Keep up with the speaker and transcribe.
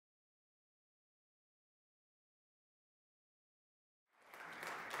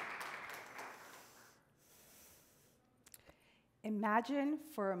Imagine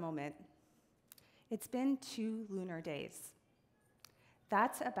for a moment, it's been 2 lunar days.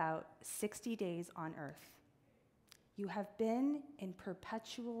 That's about 60 days on Earth. You have been in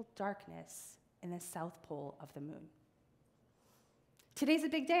perpetual darkness in the south pole of the moon. Today's a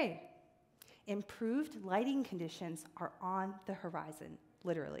big day. Improved lighting conditions are on the horizon,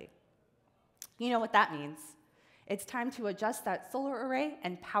 literally. You know what that means. It's time to adjust that solar array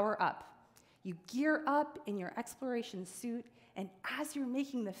and power up. You gear up in your exploration suit, and as you're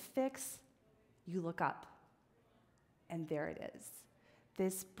making the fix, you look up. And there it is,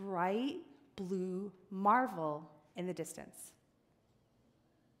 this bright blue marvel in the distance.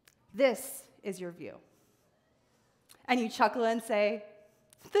 This is your view. And you chuckle and say,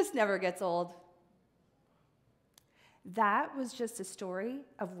 this never gets old. That was just a story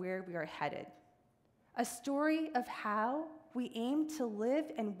of where we are headed. A story of how we aim to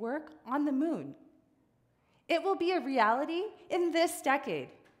live and work on the moon. It will be a reality in this decade.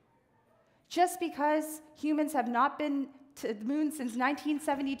 Just because humans have not been to the moon since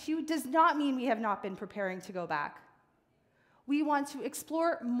 1972 does not mean we have not been preparing to go back. We want to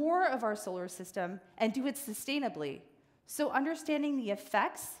explore more of our solar system and do it sustainably. So understanding the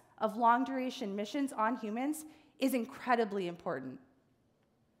effects of long-duration missions on humans is incredibly important.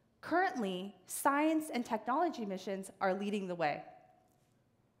 Currently, science and technology missions are leading the way.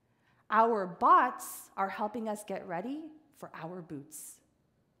 Our bots are helping us get ready for our boots.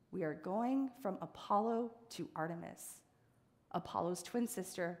 We are going from Apollo to Artemis, Apollo's twin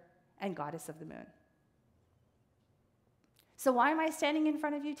sister and goddess of the moon. So why am I standing in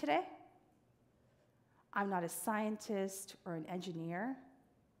front of you today? I'm not a scientist or an engineer,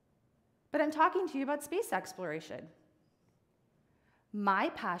 but I'm talking to you about space exploration. My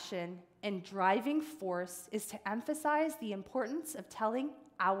passion and driving force is to emphasize the importance of telling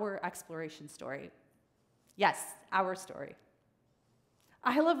our exploration story. Yes, our story.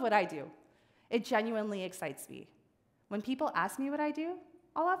 I love what I do. It genuinely excites me. When people ask me what I do,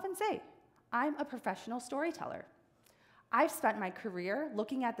 I'll often say, I'm a professional storyteller. I've spent my career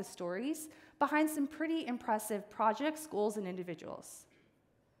looking at the stories behind some pretty impressive projects, goals, and individuals.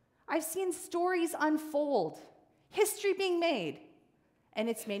 I've seen stories unfold, history being made, and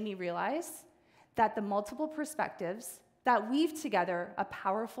it's made me realize that the multiple perspectives that weave together a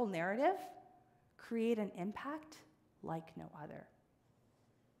powerful narrative create an impact like no other.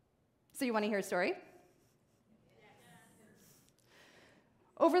 So you want to hear a story?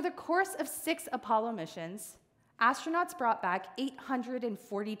 Over the course of 6 Apollo missions, astronauts brought back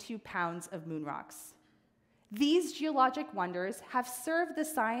 842 pounds of moon rocks. These geologic wonders have served the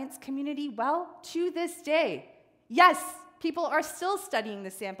science community well to this day. Yes, people are still studying the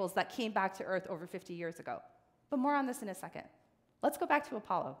samples that came back to Earth over 50 years ago. But more on this in a second. Let's go back to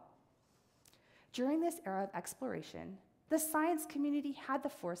Apollo. During this era of exploration, the science community had the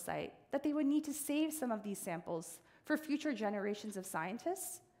foresight that they would need to save some of these samples for future generations of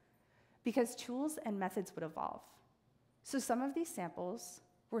scientists because tools and methods would evolve. So some of these samples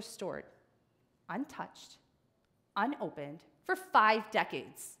were stored, untouched, unopened, for 5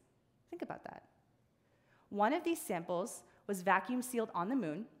 decades. Think about that. One of these samples was vacuum sealed on the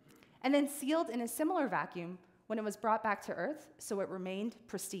moon, and then sealed in a similar vacuum when it was brought back to Earth, so it remained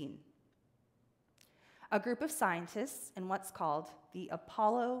pristine. A group of scientists in what's called the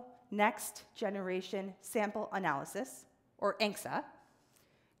Apollo Next Generation Sample Analysis, or ANCSA,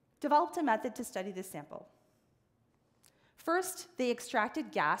 developed a method to study this sample. First, they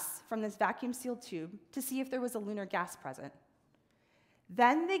extracted gas from this vacuum-sealed tube to see if there was a lunar gas present.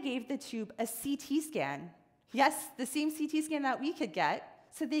 Then they gave the tube a CT scan, yes, the same CT scan that we could get,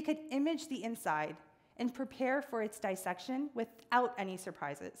 so they could image the inside and prepare for its dissection without any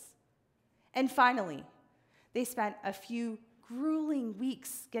surprises. And finally, they spent a few grueling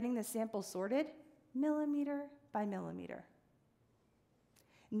weeks getting the sample sorted, millimeter by millimeter.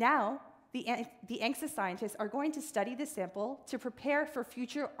 Now, the ANCSA scientists are going to study the sample to prepare for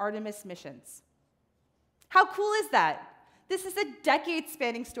future Artemis missions. How cool is that? This is a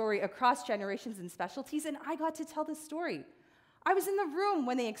decade-spanning story across generations and specialties, and I got to tell this story. I was in the room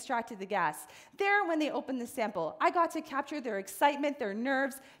when they extracted the gas, there when they opened the sample. I got to capture their excitement, their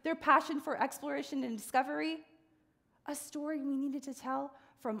nerves, their passion for exploration and discovery. A story we needed to tell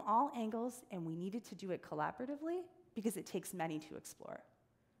from all angles, and we needed to do it collaboratively because it takes many to explore.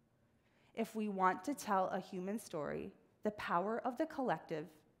 If we want to tell a human story, the power of the collective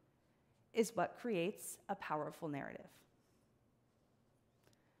is what creates a powerful narrative.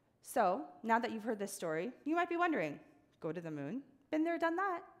 So, now that you've heard this story, you might be wondering, go to the moon? Been there, done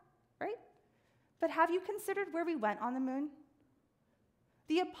that, right? But have you considered where we went on the moon?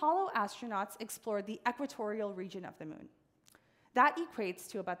 The Apollo astronauts explored the equatorial region of the moon. That equates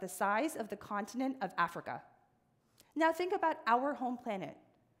to about the size of the continent of Africa. Now think about our home planet,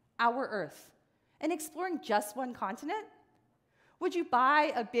 our Earth, and exploring just one continent? Would you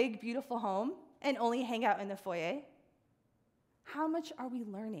buy a big, beautiful home and only hang out in the foyer? How much are we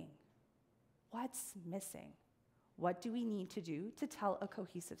learning? What's missing? What do we need to do to tell a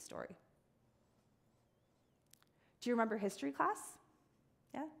cohesive story? Do you remember history class?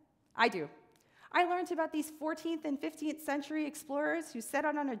 Yeah, I do. I learned about these 14th and 15th century explorers who set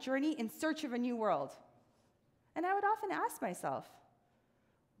out on a journey in search of a new world. And I would often ask myself,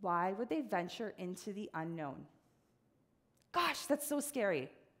 why would they venture into the unknown? Gosh, that's so scary.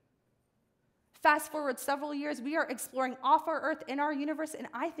 Fast forward several years, we are exploring off our Earth in our universe, and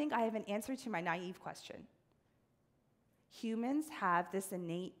I think I have an answer to my naive question. Humans have this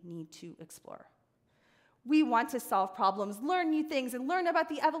innate need to explore. We want to solve problems, learn new things, and learn about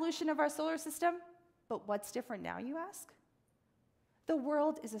the evolution of our solar system. But what's different now, you ask? The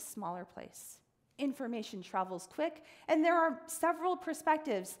world is a smaller place. Information travels quick, and there are several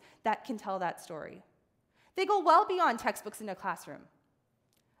perspectives that can tell that story. They go well beyond textbooks in a classroom.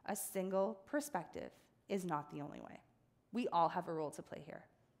 A single perspective is not the only way. We all have a role to play here.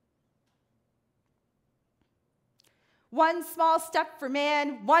 One small step for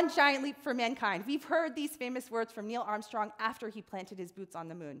man, one giant leap for mankind. We've heard these famous words from Neil Armstrong after he planted his boots on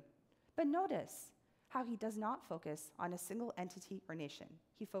the moon. But notice how he does not focus on a single entity or nation.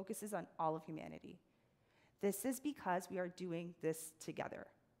 He focuses on all of humanity. This is because we are doing this together.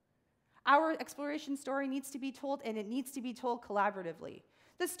 Our exploration story needs to be told, and it needs to be told collaboratively.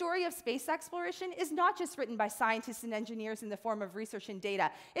 The story of space exploration is not just written by scientists and engineers in the form of research and data.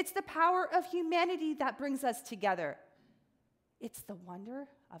 It's the power of humanity that brings us together. It's the wonder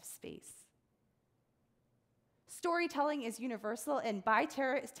of space. Storytelling is universal, and by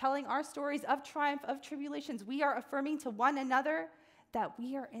telling our stories of triumph, of tribulations, we are affirming to one another that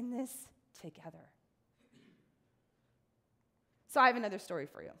we are in this together. So I have another story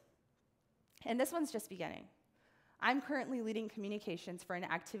for you. And this one's just beginning. I'm currently leading communications for an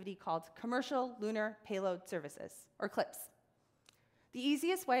activity called Commercial Lunar Payload Services, or CLPS. The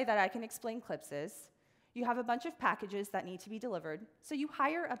easiest way that I can explain CLPS is you have a bunch of packages that need to be delivered, so you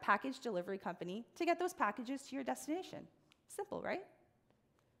hire a package delivery company to get those packages to your destination. Simple, right?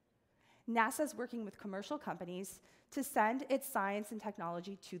 NASA's working with commercial companies to send its science and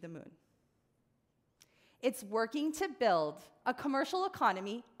technology to the moon. It's working to build a commercial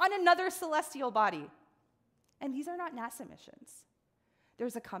economy on another celestial body. And these are not NASA missions.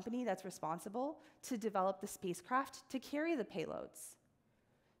 There's a company that's responsible to develop the spacecraft to carry the payloads,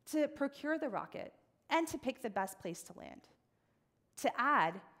 to procure the rocket, and to pick the best place to land. To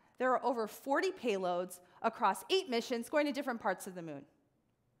add, there are over 40 payloads across 8 missions going to different parts of the moon.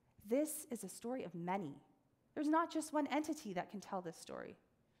 This is a story of many. There's not just one entity that can tell this story.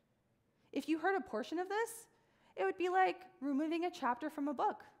 If you heard a portion of this, it would be like removing a chapter from a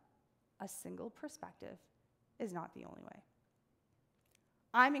book. A single perspective is not the only way.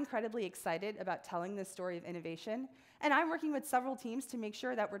 I'm incredibly excited about telling this story of innovation, and I'm working with several teams to make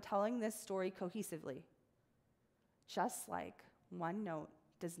sure that we're telling this story cohesively. Just like one note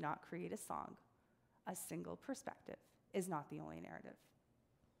does not create a song, a single perspective is not the only narrative.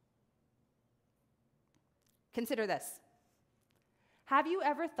 Consider this. Have you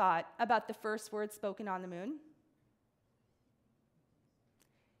ever thought about the first word spoken on the moon?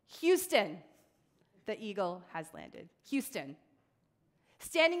 Houston. The eagle has landed. Houston.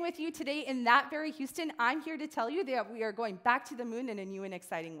 Standing with you today in that very Houston, I'm here to tell you that we are going back to the moon in a new and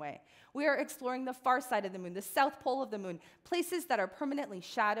exciting way. We are exploring the far side of the moon, the south pole of the moon, places that are permanently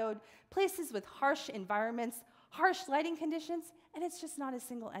shadowed, places with harsh environments, harsh lighting conditions, and it's just not a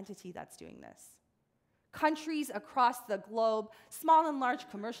single entity that's doing this. Countries across the globe, small and large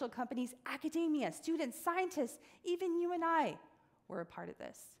commercial companies, academia, students, scientists, even you and I, we're a part of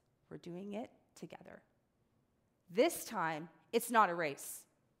this. We're doing it together. This time, it's not a race.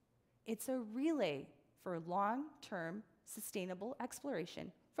 It's a relay for long-term, sustainable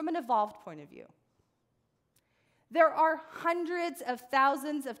exploration from an evolved point of view. There are hundreds of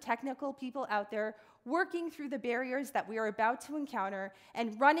thousands of technical people out there working through the barriers that we are about to encounter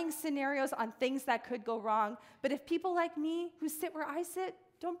and running scenarios on things that could go wrong. But if people like me, who sit where I sit,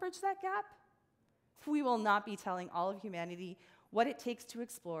 don't bridge that gap, we will not be telling all of humanity what it takes to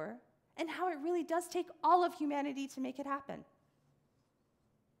explore and how it really does take all of humanity to make it happen.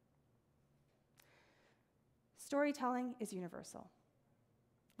 Storytelling is universal.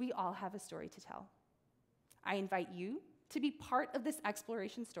 We all have a story to tell. I invite you to be part of this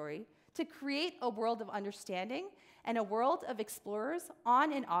exploration story to create a world of understanding and a world of explorers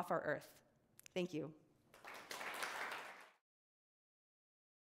on and off our Earth. Thank you.